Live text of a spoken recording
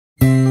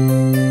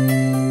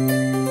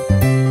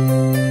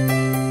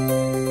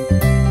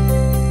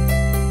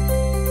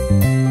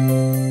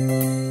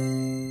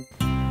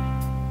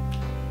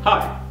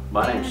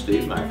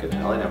Steve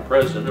McAnally, and I'm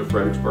president of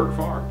Fredericksburg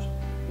Farms.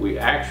 We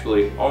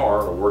actually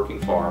are a working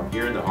farm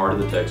here in the heart of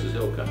the Texas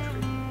Hill Country.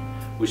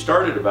 We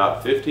started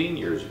about 15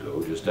 years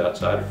ago just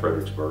outside of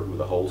Fredericksburg with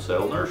a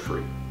wholesale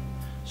nursery.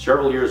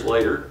 Several years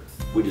later,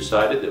 we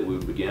decided that we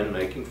would begin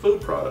making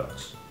food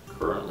products.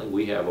 Currently,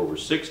 we have over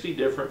 60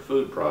 different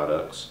food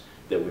products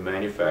that we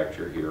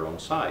manufacture here on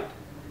site.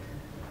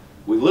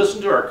 We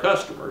listened to our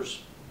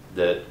customers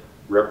that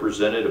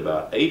represented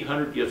about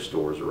 800 gift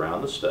stores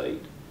around the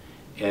state,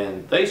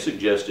 and they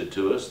suggested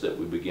to us that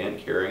we begin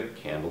carrying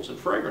candles and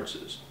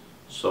fragrances.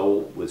 So,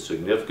 with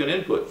significant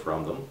input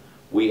from them,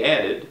 we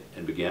added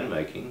and began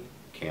making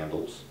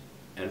candles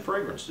and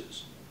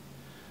fragrances.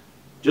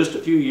 Just a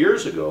few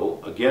years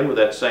ago, again with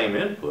that same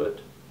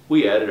input,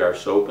 we added our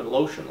soap and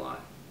lotion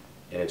line,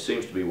 and it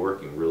seems to be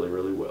working really,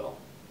 really well.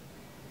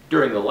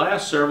 During the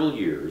last several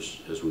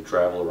years, as we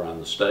travel around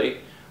the state,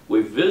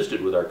 we've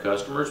visited with our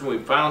customers and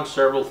we've found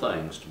several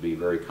things to be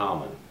very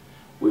common.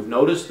 We've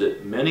noticed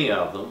that many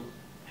of them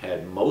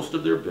had most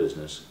of their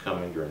business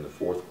coming during the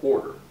fourth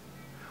quarter.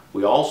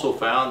 We also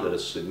found that a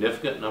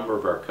significant number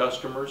of our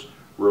customers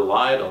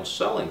relied on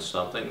selling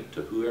something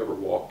to whoever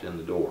walked in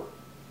the door.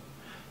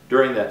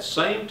 During that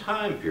same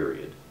time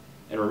period,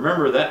 and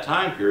remember that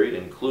time period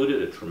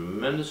included a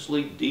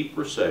tremendously deep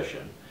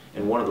recession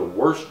and one of the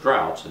worst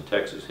droughts in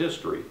Texas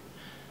history,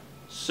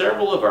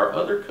 several of our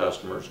other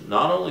customers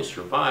not only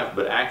survived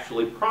but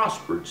actually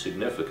prospered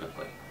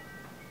significantly.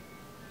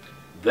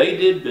 They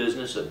did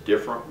business a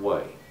different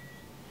way.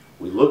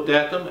 We looked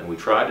at them and we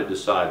tried to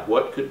decide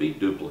what could be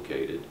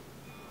duplicated,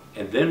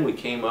 and then we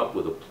came up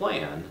with a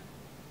plan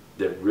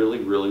that really,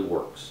 really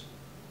works.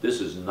 This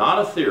is not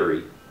a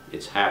theory,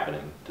 it's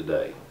happening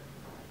today.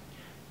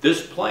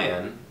 This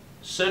plan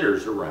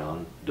centers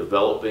around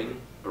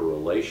developing a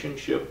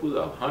relationship with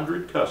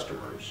 100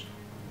 customers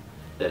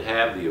that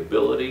have the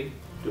ability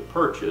to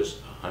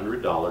purchase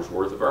 $100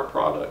 worth of our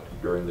product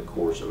during the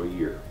course of a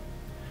year.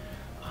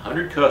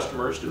 100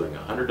 customers doing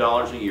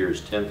 $100 a year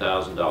is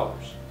 $10,000.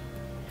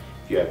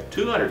 If you have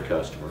 200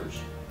 customers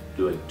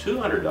doing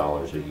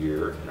 $200 a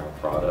year in our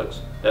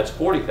products, that's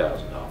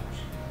 $40,000.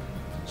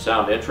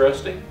 Sound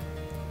interesting?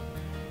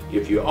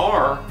 If you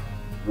are,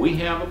 we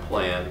have a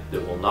plan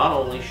that will not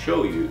only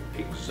show you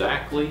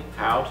exactly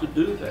how to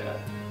do that,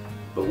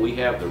 but we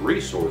have the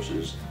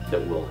resources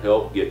that will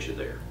help get you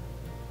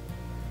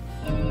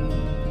there.